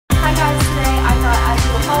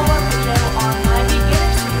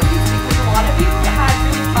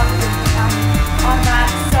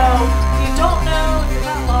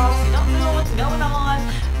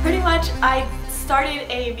I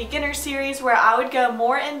started a beginner series where I would go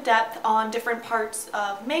more in depth on different parts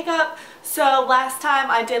of makeup. So last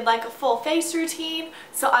time I did like a full face routine,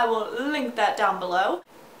 so I will link that down below.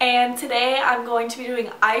 And today I'm going to be doing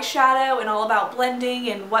eyeshadow and all about blending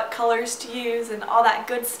and what colors to use and all that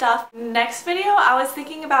good stuff. Next video I was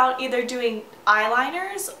thinking about either doing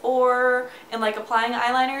eyeliners and like applying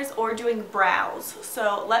eyeliners or doing brows.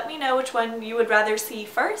 So let me know which one you would rather see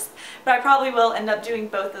first, but I probably will end up doing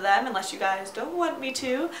both of them unless you guys don't want me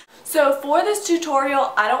to. So for this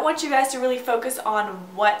tutorial, I don't want you guys to really focus on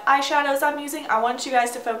what eyeshadows I'm using. I want you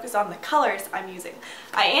guys to focus on the colors I'm using.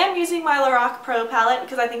 I am using my Lorac Pro palette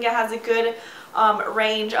because I think it has a good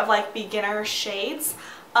range of like beginner shades.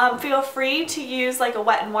 Feel free to use like a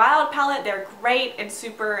Wet n Wild palette. They're great and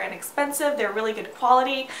super inexpensive. They're really good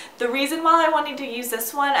quality. The reason why I wanted to use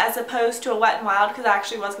this one as opposed to a Wet n Wild, because I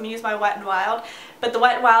actually was going to use my Wet n Wild, but the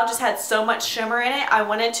Wet n Wild just had so much shimmer in it. I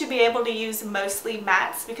wanted to be able to use mostly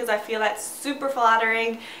mattes because I feel that's super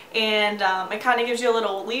flattering, and it kind of gives you a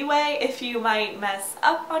little leeway if you might mess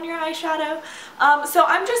up on your eyeshadow. So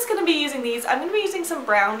I'm just going to be using these. I'm going to be using some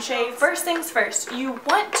brown shades. First things first, you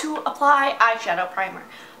want to apply eyeshadow primer.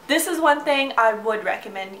 This is one thing I would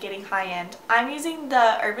recommend getting high-end. I'm using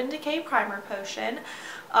the Urban Decay Primer Potion.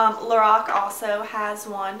 Lorac also has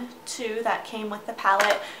one too that came with the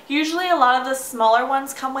palette. Usually a lot of the smaller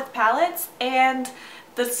ones come with palettes, and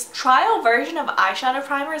this trial version of eyeshadow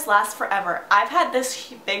primers lasts forever. I've had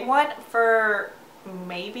this big one for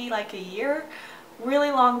maybe like a year,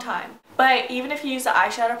 really long time. But even if you use the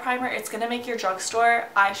eyeshadow primer, it's going to make your drugstore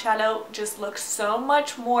eyeshadow just look so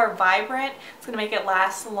much more vibrant. It's going to make it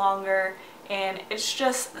last longer, and it's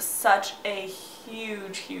just such a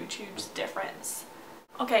huge difference.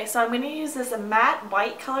 Okay, so I'm going to use this matte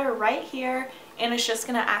white color right here, and it's just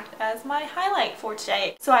going to act as my highlight for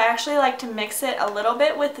today. So I actually like to mix it a little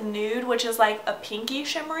bit with nude, which is like a pinky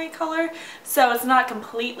shimmery color. So it's not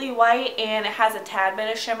completely white and it has a tad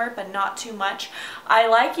bit of shimmer, but not too much. I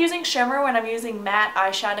like using shimmer when I'm using matte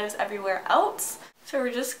eyeshadows everywhere else. So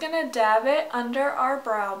we're just going to dab it under our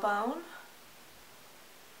brow bone.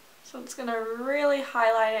 So it's going to really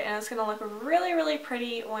highlight it, and it's going to look really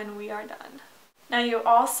pretty when we are done. Now you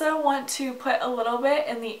also want to put a little bit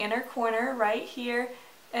in the inner corner right here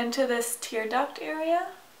into this tear duct area,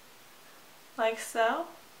 like so.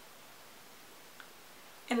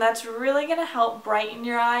 And that's really going to help brighten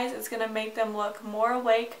your eyes. It's going to make them look more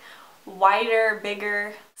awake, wider,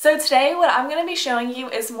 bigger. So today what I'm going to be showing you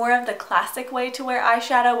is more of the classic way to wear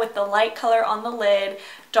eyeshadow, with the light color on the lid,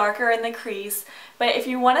 darker in the crease. But if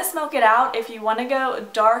you want to smoke it out, if you want to go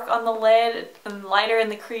dark on the lid and lighter in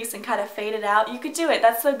the crease and kind of fade it out, you could do it.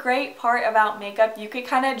 That's the great part about makeup. You could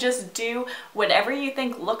kind of just do whatever you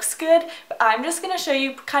think looks good. But I'm just going to show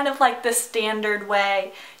you kind of like the standard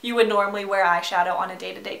way you would normally wear eyeshadow on a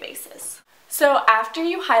day-to-day basis. So after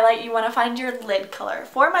you highlight, you want to find your lid color.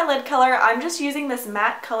 For my lid color, I'm just using this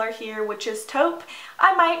matte color here, which is taupe.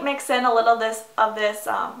 I might mix in a little of this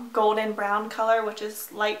golden brown color, which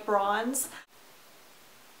is light bronze.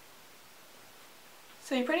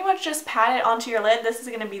 So you pretty much just pat it onto your lid. This is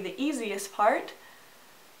going to be the easiest part.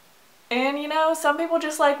 And you know, some people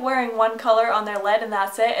just like wearing one color on their lid and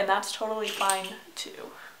that's it, and that's totally fine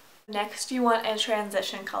too. Next, you want a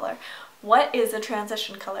transition color. What is a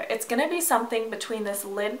transition color? It's going to be something between this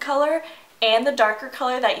lid color and the darker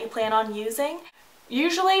color that you plan on using.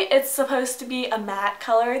 Usually it's supposed to be a matte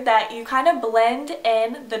color that you kind of blend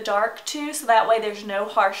in the dark to, so that way there's no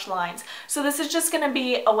harsh lines. So this is just going to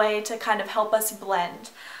be a way to kind of help us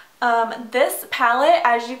blend. This palette,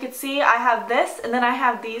 as you can see, I have this and then I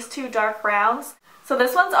have these two dark browns. So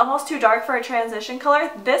this one's almost too dark for a transition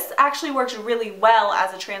color. This actually works really well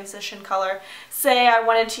as a transition color. Say I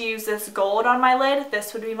wanted to use this gold on my lid,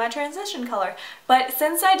 this would be my transition color. But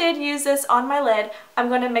since I did use this on my lid, I'm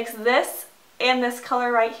going to mix this and this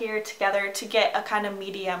color right here together to get a kind of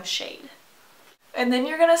medium shade. And then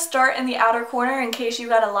you're going to start in the outer corner in case you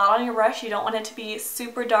got a lot on your brush. You don't want it to be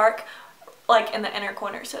super dark like in the inner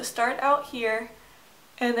corner. So start out here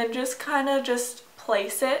and then just kind of just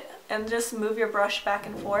place it and just move your brush back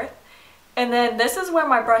and forth. And then this is where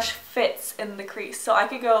my brush fits in the crease. So I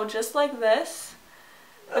could go just like this,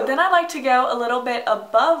 but then I like to go a little bit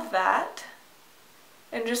above that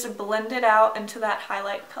and just blend it out into that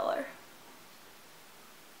highlight color.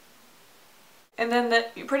 And then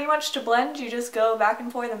pretty much to blend, you just go back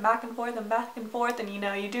and forth and back and forth and back and forth, and you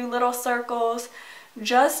know, you do little circles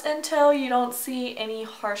just until you don't see any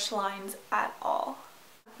harsh lines at all.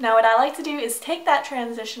 Now what I like to do is take that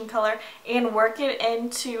transition color and work it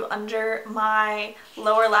into under my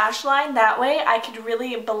lower lash line. That way I could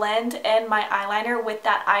really blend in my eyeliner with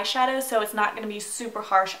that eyeshadow so it's not going to be super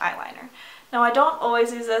harsh eyeliner. Now I don't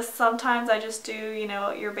always use this. Sometimes I just do, you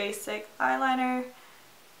know, your basic eyeliner.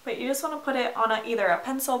 But you just want to put it on either a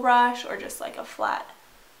pencil brush or just like a flat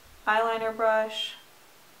eyeliner brush.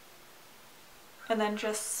 And then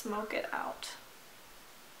just smoke it out.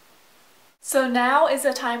 So now is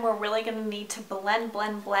the time we're really going to need to blend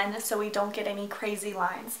so we don't get any crazy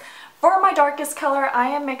lines. For my darkest color, I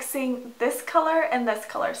am mixing this color and this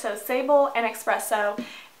color, so Sable and Espresso,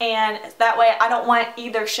 and that way I don't want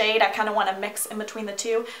either shade, I kind of want to mix in between the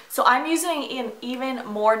two. So I'm using an even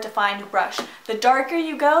more defined brush. The darker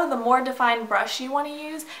you go, the more defined brush you want to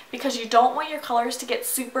use, because you don't want your colors to get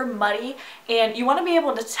super muddy, and you want to be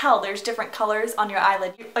able to tell there's different colors on your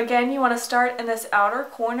eyelid. Again, you want to start in this outer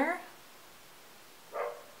corner,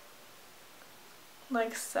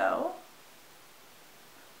 like so,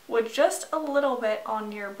 with just a little bit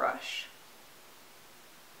on your brush.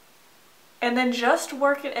 And then just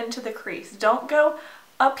work it into the crease. Don't go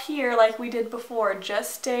up here like we did before,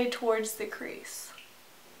 just stay towards the crease.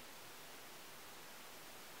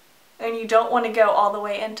 And you don't want to go all the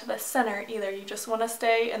way into the center either, you just want to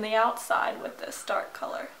stay in the outside with this dark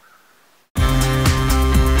color.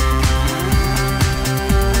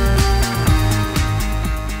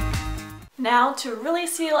 Now to really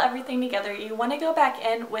seal everything together, you want to go back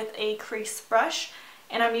in with a crease brush,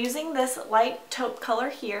 and I'm using this light taupe color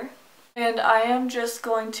here, and I am just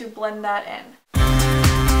going to blend that in.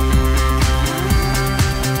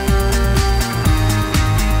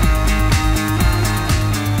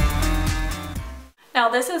 Now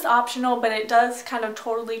this is optional, but it does kind of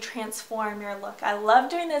totally transform your look. I love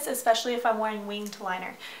doing this, especially if I'm wearing winged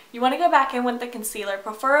liner. You want to go back in with the concealer,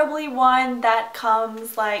 preferably one that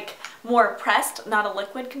comes like more pressed, not a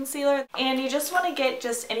liquid concealer. And you just want to get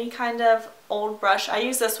just any kind of old brush. I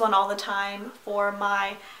use this one all the time for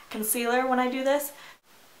my concealer when I do this.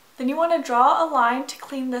 Then you want to draw a line to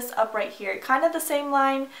clean this up right here. Kind of the same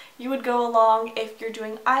line you would go along if you're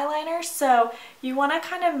doing eyeliner. So you want to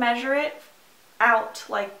kind of measure it out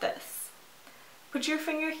like this. Put your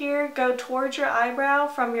finger here, go towards your eyebrow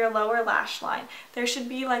from your lower lash line. There should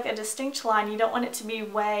be like a distinct line. You don't want it to be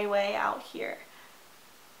way out here.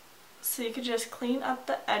 So you could just clean up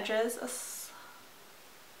the edges.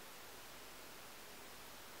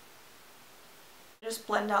 Just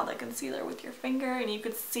blend out the concealer with your finger and you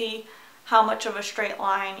could see how much of a straight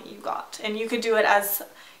line you got. And you could do it as,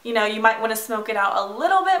 you know, you might want to smoke it out a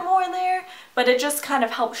little bit more there, but it just kind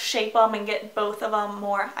of helps shape them and get both of them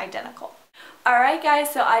more identical. Alright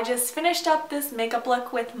guys, so I just finished up this makeup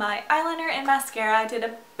look with my eyeliner and mascara. I did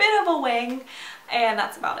a bit of a wing, and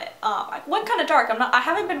that's about it. I went kind of dark. I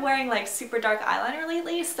haven't been wearing like super dark eyeliner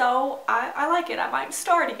lately, so I like it. I might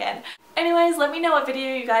start again. Anyways, let me know what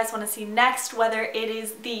video you guys want to see next, whether it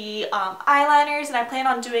is the eyeliners, and I plan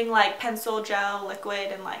on doing like pencil, gel,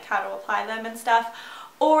 liquid, and like how to apply them and stuff,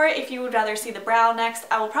 or if you would rather see the brow next.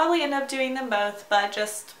 I will probably end up doing them both, but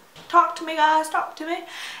just talk to me guys, talk to me.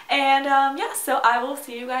 And yeah, so I will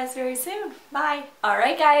see you guys very soon. Bye.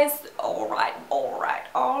 Alright guys, alright.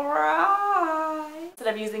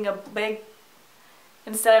 Instead of using a big,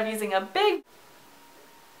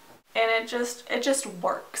 and it just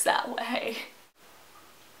works that way.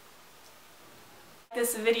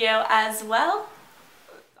 This video as well.